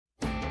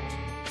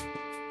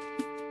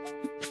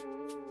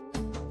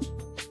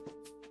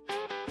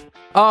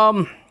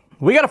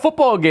We got a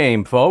football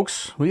game,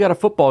 folks. We got a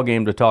football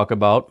game to talk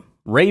about.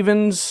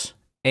 Ravens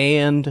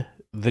and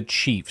the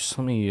Chiefs.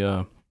 Let me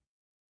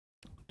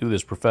do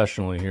this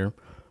professionally here.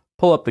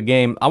 Pull up the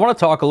game. I want to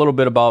talk a little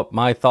bit about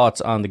my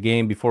thoughts on the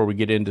game before we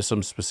get into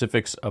some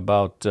specifics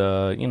about,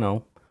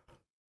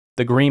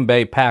 the Green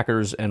Bay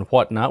Packers and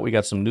whatnot. We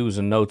got some news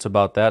and notes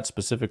about that,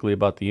 specifically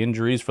about the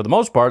injuries. For the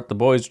most part, the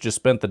boys just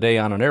spent the day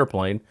on an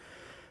airplane.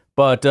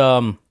 But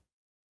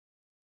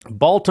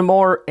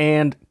Baltimore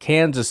and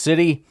Kansas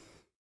City.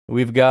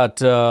 We've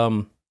got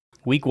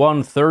week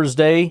 1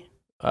 Thursday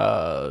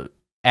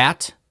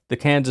at the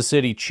Kansas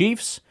City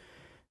Chiefs.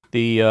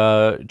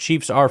 The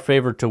Chiefs are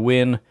favored to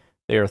win.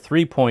 They are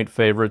 3-point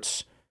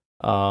favorites.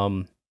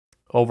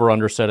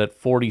 Over-under set at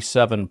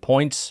 47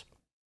 points.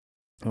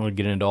 I want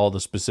to get into all the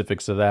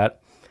specifics of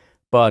that.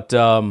 But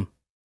I'm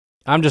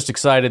just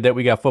excited that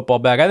we got football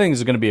back. I think this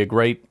is going to be a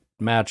great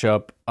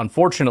matchup.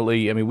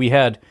 Unfortunately, I mean, we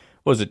had,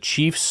 what was it,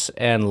 Chiefs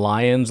and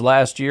Lions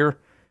last year,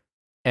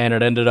 and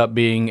it ended up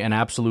being an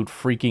absolute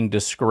freaking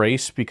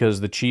disgrace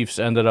because the Chiefs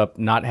ended up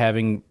not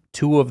having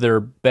 2 of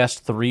their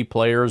best 3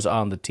 players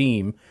on the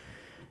team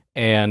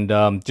and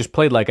just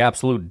played like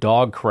absolute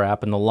dog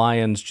crap, and the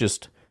Lions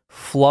just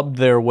flubbed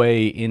their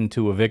way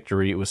into a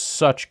victory. It was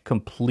such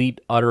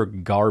complete, utter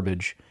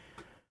garbage.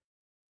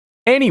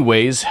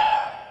 Anyways,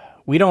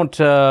 we don't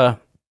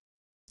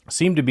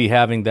seem to be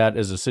having that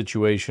as a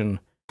situation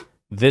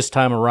this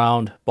time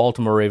around.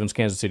 Baltimore Ravens,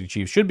 Kansas City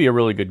Chiefs should be a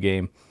really good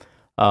game.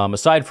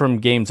 Aside from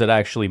games that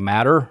actually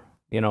matter,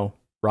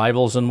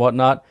 rivals and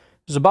whatnot,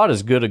 it's about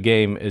as good a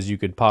game as you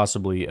could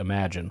possibly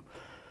imagine.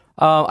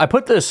 I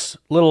put this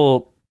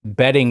little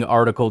betting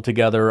article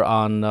together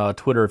on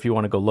Twitter if you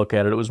want to go look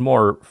at it. It was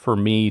more for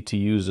me to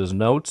use as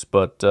notes,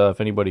 but if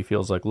anybody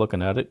feels like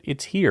looking at it,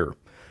 it's here.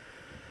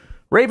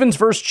 Ravens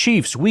versus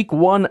Chiefs, week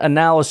 1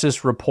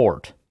 analysis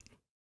report.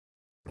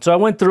 So I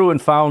went through and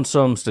found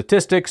some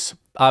statistics.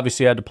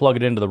 Obviously, I had to plug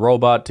it into the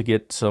robot to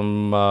get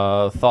some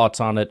thoughts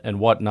on it and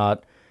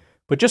whatnot,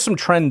 but just some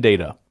trend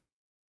data.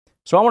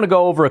 So I want to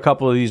go over a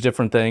couple of these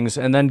different things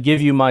and then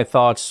give you my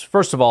thoughts.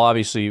 First of all,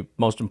 obviously,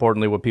 most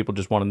importantly, what people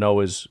just want to know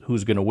is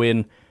who's going to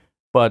win.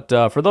 But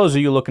for those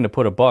of you looking to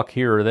put a buck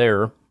here or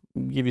there, I'll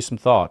give you some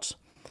thoughts.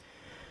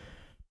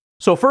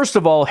 So first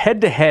of all,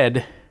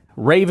 head-to-head,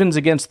 Ravens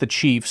against the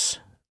Chiefs.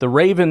 The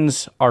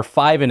Ravens are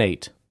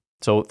 5-8,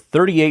 so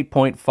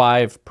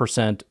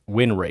 38.5%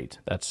 win rate.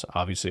 That's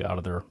obviously out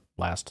of their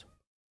last,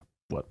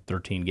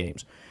 13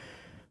 games.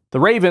 The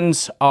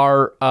Ravens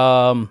are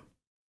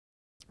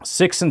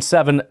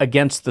 6-7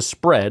 against the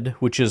spread,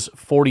 which is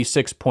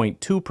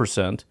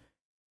 46.2%,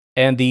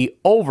 and the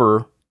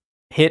over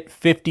hit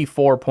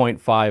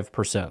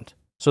 54.5%.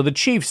 So the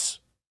Chiefs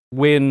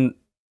win,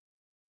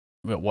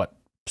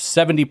 70%,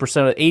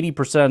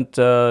 80%,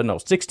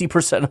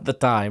 60% of the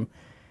time,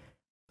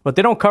 but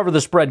they don't cover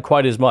the spread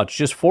quite as much,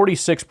 just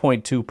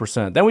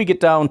 46.2%. Then we get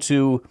down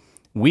to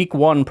week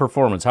 1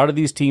 performance. How did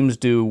these teams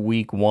do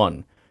week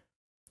 1?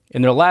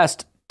 In their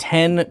last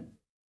 10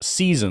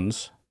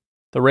 seasons,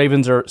 the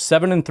Ravens are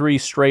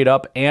 7-3 straight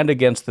up and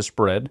against the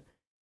spread.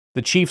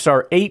 The Chiefs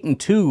are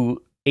 8-2,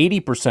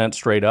 80%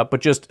 straight up,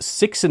 but just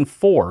 6-4,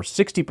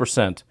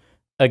 60%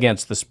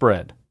 against the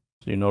spread.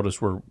 So you notice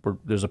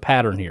there's a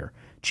pattern here.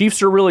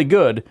 Chiefs are really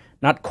good,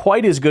 not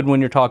quite as good when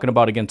you're talking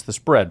about against the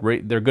spread.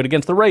 They're good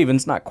against the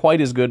Ravens, not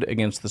quite as good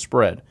against the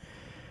spread.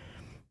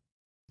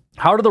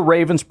 How do the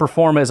Ravens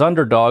perform as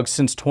underdogs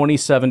since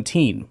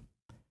 2017?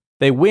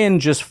 They win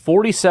just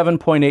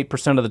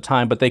 47.8% of the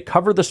time, but they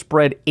cover the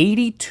spread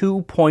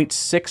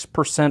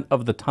 82.6%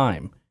 of the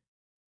time,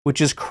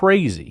 which is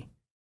crazy.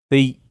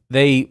 They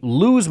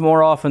lose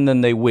more often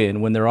than they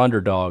win when they're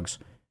underdogs,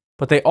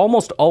 but they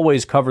almost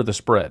always cover the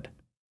spread.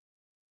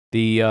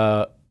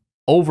 The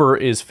over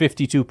is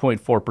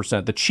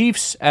 52.4%. The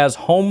Chiefs, as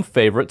home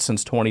favorites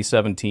since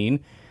 2017,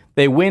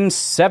 they win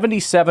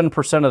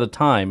 77% of the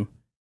time,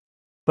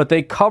 but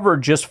they cover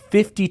just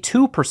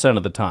 52%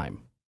 of the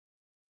time.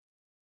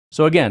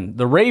 So again,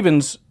 the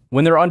Ravens,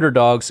 when they're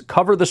underdogs,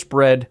 cover the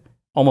spread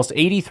almost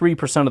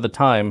 83% of the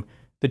time.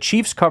 The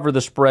Chiefs cover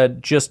the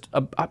spread just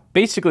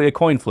basically a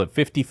coin flip,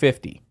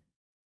 50-50.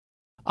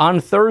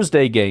 On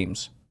Thursday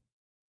games,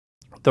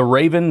 the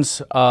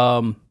Ravens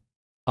are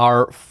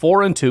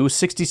 4-2,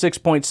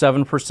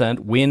 66.7%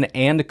 win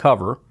and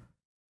cover.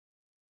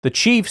 The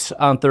Chiefs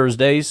on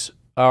Thursdays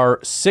are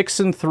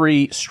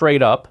 6-3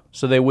 straight up,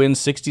 so they win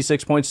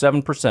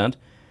 66.7%,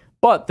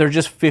 but they're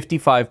just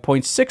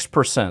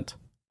 55.6%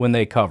 when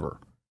they cover.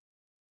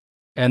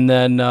 And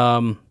then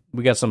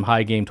we got some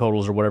high game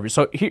totals or whatever.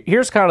 So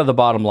here's kind of the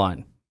bottom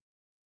line.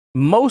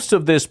 Most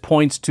of this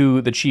points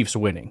to the Chiefs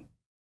winning.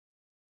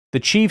 The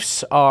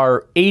Chiefs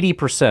are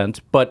 80%,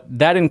 but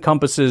that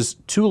encompasses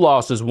 2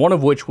 losses, one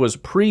of which was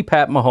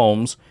pre-Pat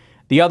Mahomes.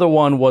 The other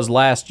one was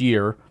last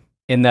year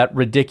in that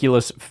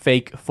ridiculous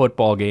fake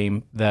football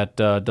game that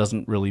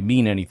doesn't really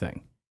mean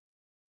anything.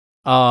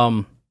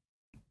 The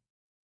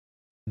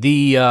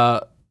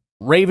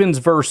Ravens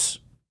versus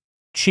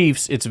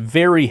Chiefs, it's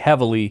very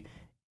heavily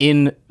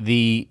in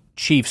the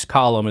Chiefs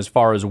column as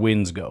far as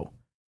wins go.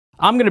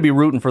 I'm going to be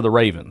rooting for the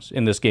Ravens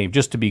in this game,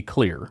 just to be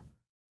clear.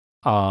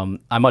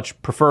 I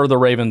much prefer the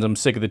Ravens. I'm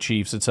sick of the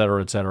Chiefs, et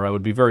cetera, et cetera. I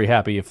would be very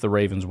happy if the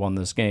Ravens won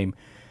this game.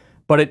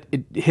 But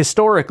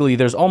historically,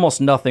 there's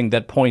almost nothing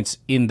that points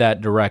in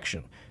that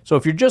direction. So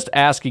if you're just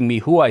asking me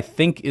who I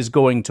think is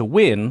going to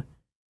win,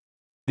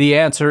 the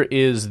answer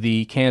is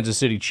the Kansas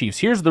City Chiefs.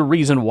 Here's the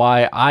reason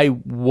why I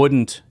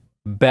wouldn't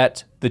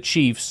bet the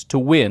Chiefs to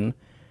win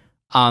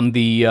on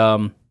the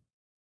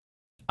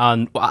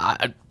on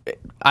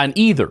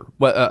either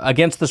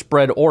against the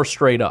spread or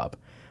straight up.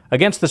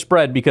 Against the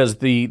spread because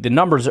the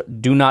numbers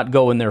do not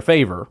go in their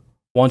favor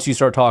once you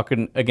start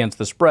talking against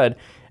the spread.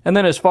 And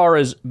then as far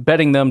as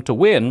betting them to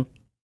win,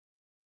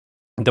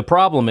 the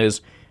problem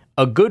is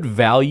a good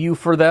value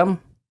for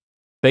them,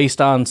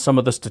 based on some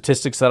of the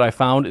statistics that I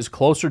found, is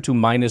closer to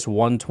minus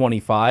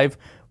 125.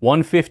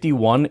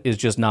 151 is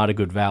just not a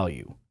good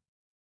value,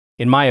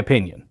 in my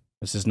opinion.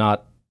 This is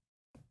not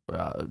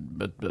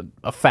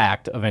a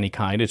fact of any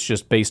kind. It's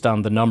just based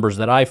on the numbers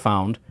that I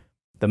found.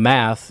 The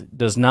math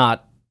does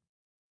not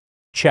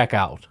check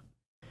out.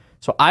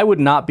 So I would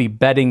not be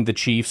betting the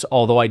Chiefs,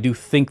 although I do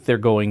think they're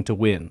going to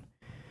win.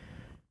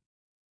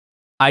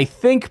 I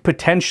think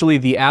potentially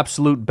the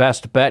absolute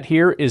best bet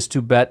here is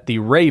to bet the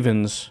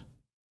Ravens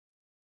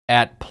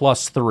at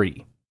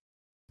 +3.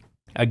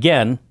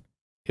 Again,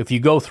 if you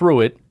go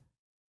through it,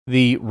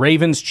 the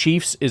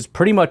Ravens-Chiefs is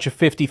pretty much a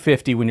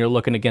 50-50 when you're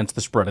looking against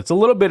the spread. It's a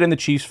little bit in the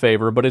Chiefs'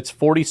 favor, but it's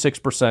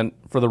 46%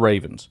 for the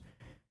Ravens.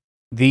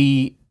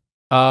 The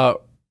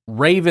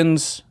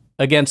Ravens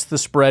against the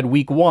spread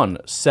week 1,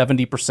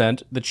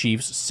 70%. The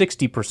Chiefs,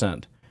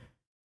 60%.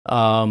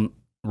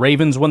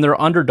 Ravens, when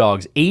they're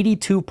underdogs,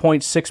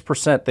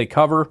 82.6% they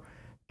cover.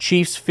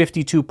 Chiefs,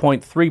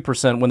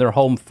 52.3% when they're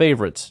home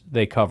favorites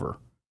they cover.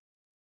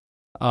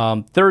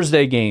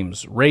 Thursday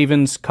games,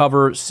 Ravens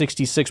cover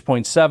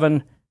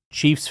 66.7,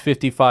 Chiefs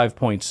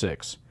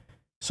 55.6.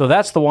 So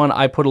that's the one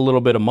I put a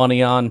little bit of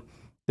money on.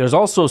 There's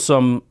also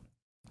some,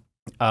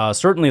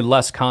 certainly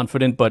less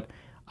confident, but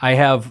I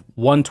have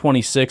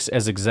 126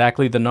 as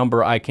exactly the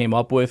number I came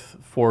up with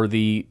for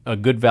a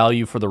good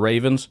value for the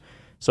Ravens.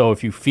 So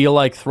if you feel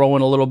like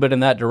throwing a little bit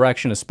in that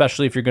direction,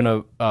 especially if you're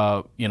going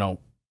to,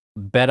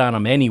 bet on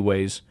them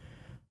anyways,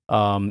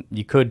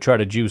 you could try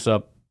to juice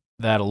up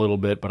that a little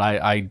bit, but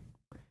I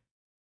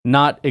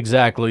not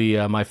exactly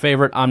my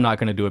favorite. I'm not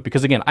going to do it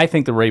because, again, I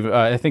think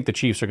the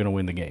Chiefs are going to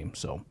win the game.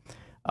 So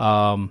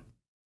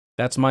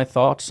that's my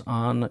thoughts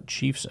on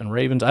Chiefs and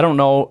Ravens. I don't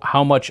know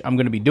how much I'm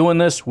going to be doing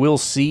this. We'll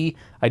see.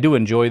 I do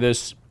enjoy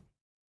this,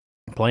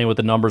 playing with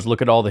the numbers,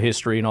 look at all the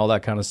history and all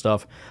that kind of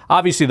stuff.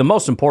 Obviously, the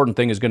most important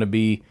thing is going to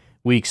be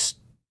weeks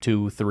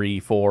 2,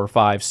 3, 4,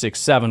 5, 6,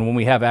 7, when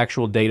we have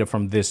actual data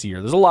from this year.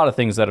 There's a lot of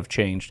things that have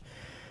changed.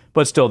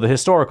 But still, the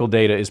historical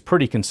data is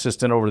pretty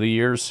consistent over the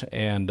years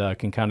and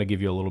can kind of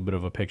give you a little bit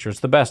of a picture.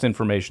 It's the best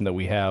information that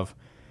we have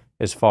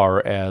as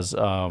far as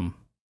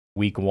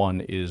week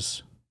 1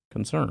 is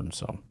concerned.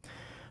 So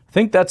I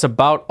think that's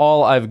about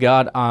all I've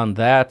got on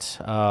that.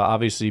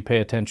 Obviously, pay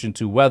attention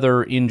to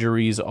weather,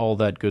 injuries, all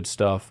that good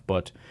stuff.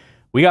 But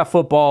we got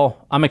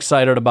football. I'm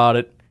excited about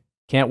it.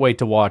 Can't wait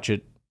to watch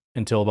it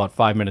until about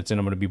 5 minutes in.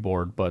 I'm going to be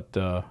bored. But,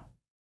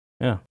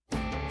 yeah.